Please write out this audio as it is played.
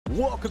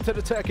Welcome to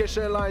the Turkish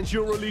Airlines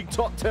EuroLeague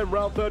Top 10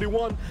 Round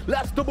 31.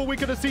 Last double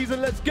week of the season,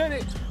 let's get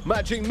it.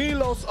 Magic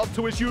Milos up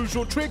to his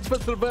usual tricks for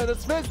Crvena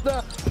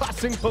Zvezda,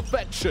 passing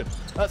perfection.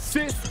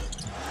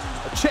 Assist,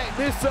 check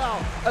this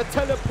out, a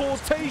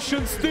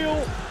teleportation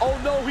still. Oh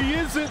no, he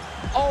isn't.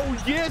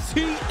 Oh yes,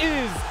 he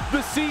is the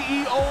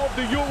CEO of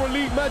the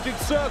EuroLeague Magic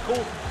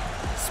Circle.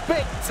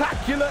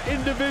 Spectacular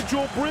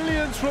individual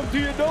brilliance from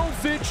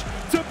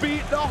Teodosic to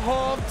beat the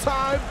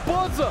half-time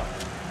buzzer.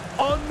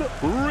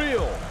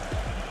 Unreal.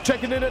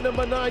 Checking in at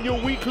number 9,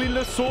 your weekly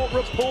Lesort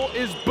report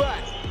is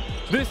back.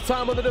 This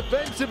time on the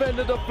defensive end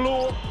of the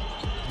floor,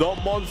 the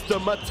monster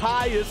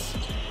Matthias.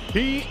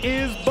 He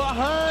is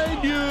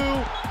behind you.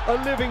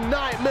 A living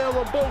nightmare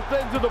on both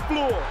ends of the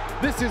floor.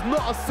 This is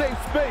not a safe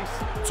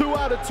space. 2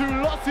 out of 2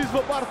 losses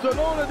for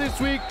Barcelona this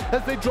week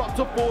as they drop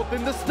to 4th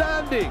in the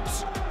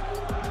standings.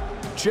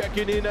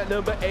 Checking in at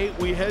number 8,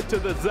 we head to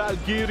the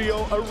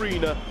Zalgiris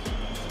Arena.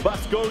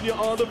 Baskonia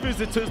are the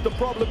visitors. The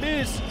problem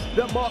is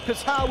that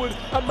Marcus Howard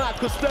and Matt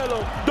Costello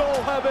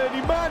don't have any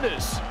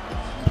manners.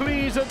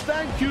 Please and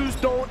thank yous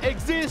don't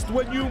exist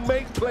when you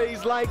make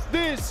plays like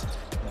this.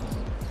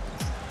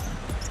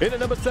 In at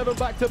number 7,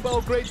 back to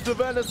Belgrade,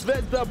 Crvena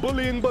Zvezda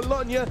bullying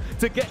Bologna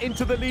to get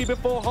into the lead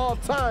before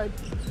half-time.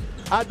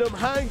 Adam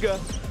Hanger,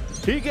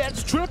 he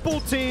gets triple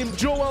teamed.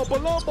 Joel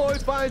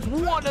Bolomboy finds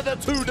one of the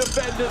 2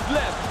 defenders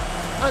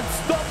left and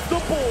stops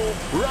the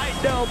ball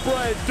right down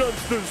Brian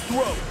Dunstan's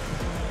throat.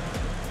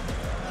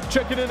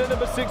 Checking in at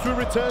number 6, we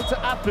return to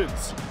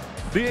Athens.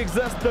 The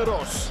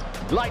Exasteros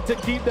like to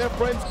keep their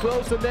friends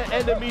close and their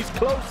enemies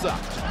closer.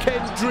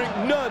 Kendrick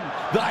Nunn,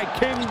 thy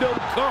kingdom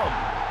come.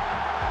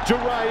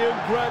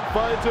 Jerian Grant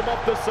finds him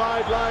off the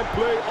sideline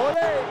play.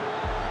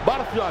 Ole!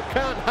 Barca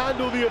can't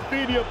handle the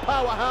Athenian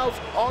powerhouse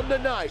on the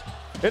night.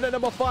 In at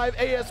number 5,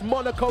 AS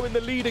Monaco in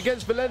the lead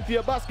against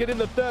Valencia Basket in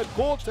the 3rd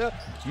quarter.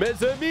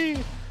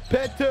 Mezemi,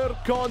 Peter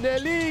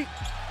Corneli,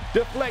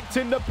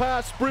 deflecting the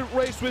pass, sprint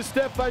race with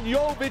Stefan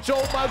Jovic.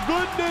 Oh my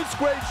goodness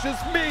gracious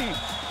me!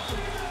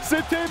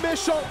 C'était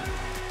méchant.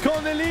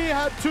 Corneli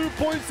had 2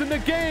 points in the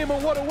game,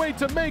 and what a way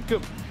to make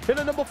them. In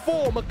at number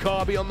 4,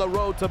 Maccabi on the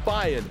road to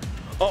Bayern.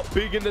 Up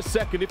big in the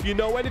 2nd. If you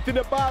know anything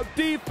about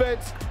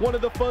defense, one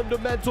of the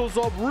fundamentals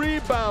of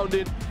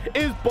rebounding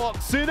is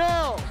boxing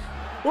out.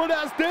 Well,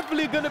 that's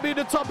definitely going to be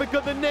the topic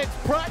of the next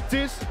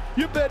practice.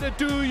 You better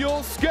do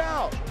your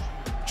scout.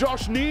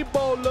 Josh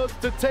Nebo loves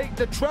to take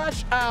the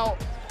trash out.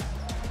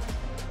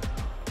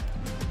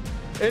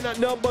 In at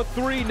number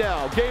 3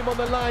 now, game on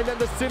the line at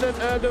the Sinan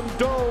Erdem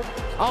Dome.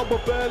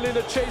 Alba Berlin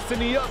are chasing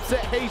the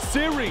upset. Hey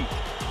Siri,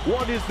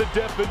 what is the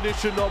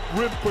definition of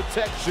rim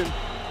protection?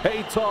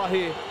 Hey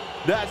Tahir,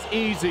 that's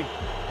easy.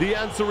 The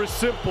answer is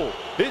simple.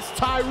 It's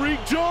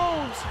Tyreek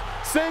Jones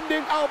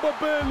sending Alba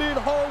Berlin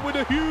home with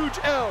a huge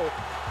L.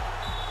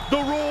 The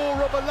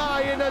roar of a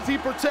lion as he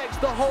protects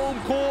the home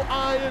court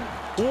iron.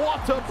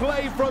 What a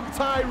play from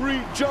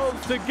Tyreek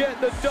Jones to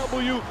get the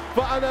W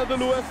for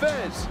Anadolu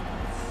Efes.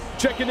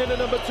 Checking in at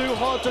number 2,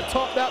 hard to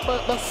top that,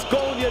 but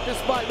Baskonia,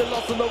 despite the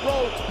loss on the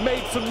road,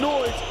 made some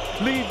noise.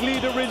 Lead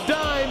leader in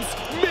dimes,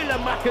 Miller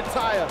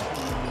McIntyre.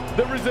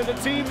 There isn't a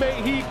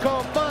teammate he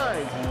can't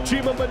find.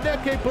 Chima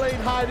Maneke playing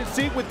hide and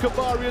seek with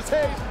Kavarius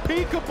Hayes.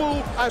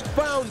 Peekaboo, I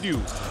found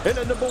you. In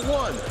at number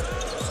 1,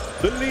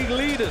 the league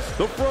leaders,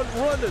 the front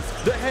runners,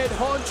 the head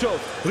honchos,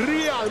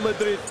 Real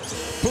Madrid,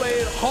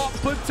 playing hot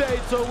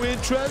potato in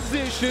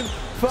transition.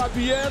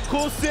 Fabien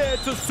Corset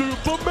to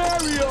Super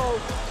Mario.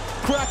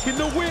 Cracking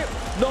the whip,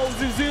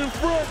 noses in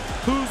front.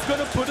 Who's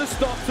gonna put a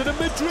stop to the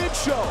Madrid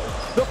show?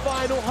 The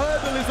final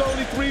hurdle is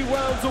only 3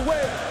 rounds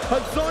away.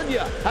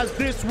 Hazonia has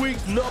this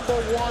week's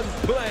number 1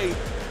 play.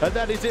 And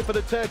that is it for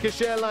the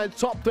Turkish Airlines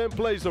Top 10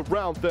 plays of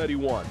round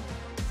 31.